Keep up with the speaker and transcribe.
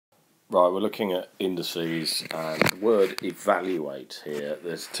Right, we're looking at indices and the word evaluate here.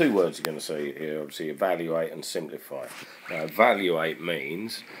 There's two words you're going to see here, obviously evaluate and simplify. Now evaluate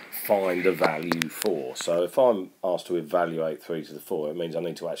means find a value for. So if I'm asked to evaluate 3 to the 4, it means I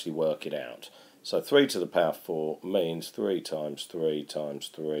need to actually work it out. So 3 to the power 4 means 3 times 3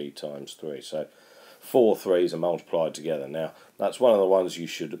 times 3 times 3. So 4 3s are multiplied together. Now that's one of the ones you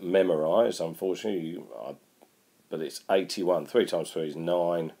should memorise, unfortunately, but it's 81. 3 times 3 is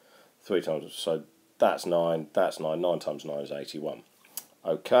 9. 3 times, so that's 9, 9 times 9 is 81.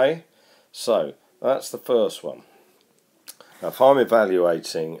 Okay, so that's the first one. Now if I'm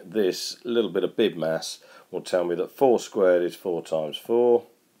evaluating this, little bit of bib mass will tell me that 4 squared is 4 times 4,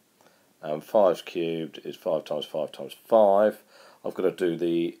 and 5 cubed is 5 times 5 times 5. I've got to do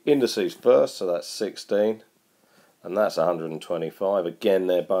the indices first, so that's 16, and that's 125. Again,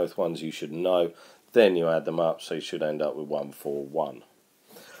 they're both ones you should know. Then you add them up, so you should end up with 141.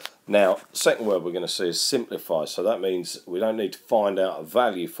 Now, second word we're going to see is simplify. So that means we don't need to find out a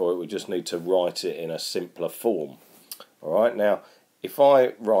value for it, we just need to write it in a simpler form. Alright, now, if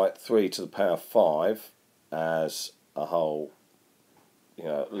I write 3 to the power 5 as a whole,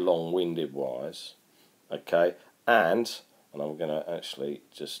 long-winded wise, okay, and I'm going to actually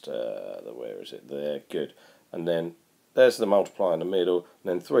just, where is it? There, good. And then there's the multiply in the middle, and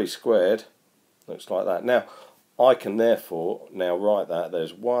then 3 squared looks like that. Now, I can therefore now write that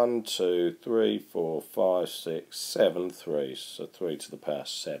there's 1, 2, 3, 4, 5, 6, 7 3s. So 3 to the power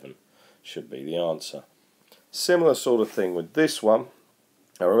 7 should be the answer. Similar sort of thing with this one.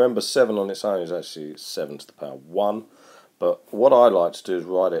 Now remember, 7 on its own is actually 7 to the power 1. But what I like to do is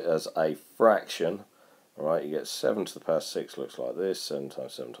write it as a fraction. Alright, you get 7 to the power 6 looks like this. 7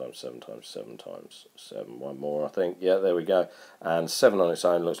 times 7 times 7 times 7 times 7. One more, I think. Yeah, there we go. And 7 on its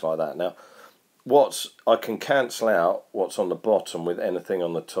own looks like that. Now, I can cancel out what's on the bottom with anything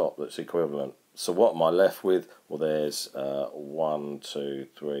on the top that's equivalent. So what am I left with? Well, there's 1, 2,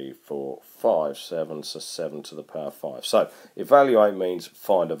 3, 4, 5, 7, so 7 to the power 5. So evaluate means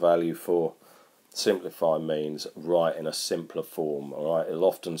find a value for. Simplify means write in a simpler form. All right, it'll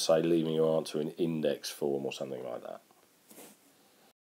often say leaving your answer in index form or something like that.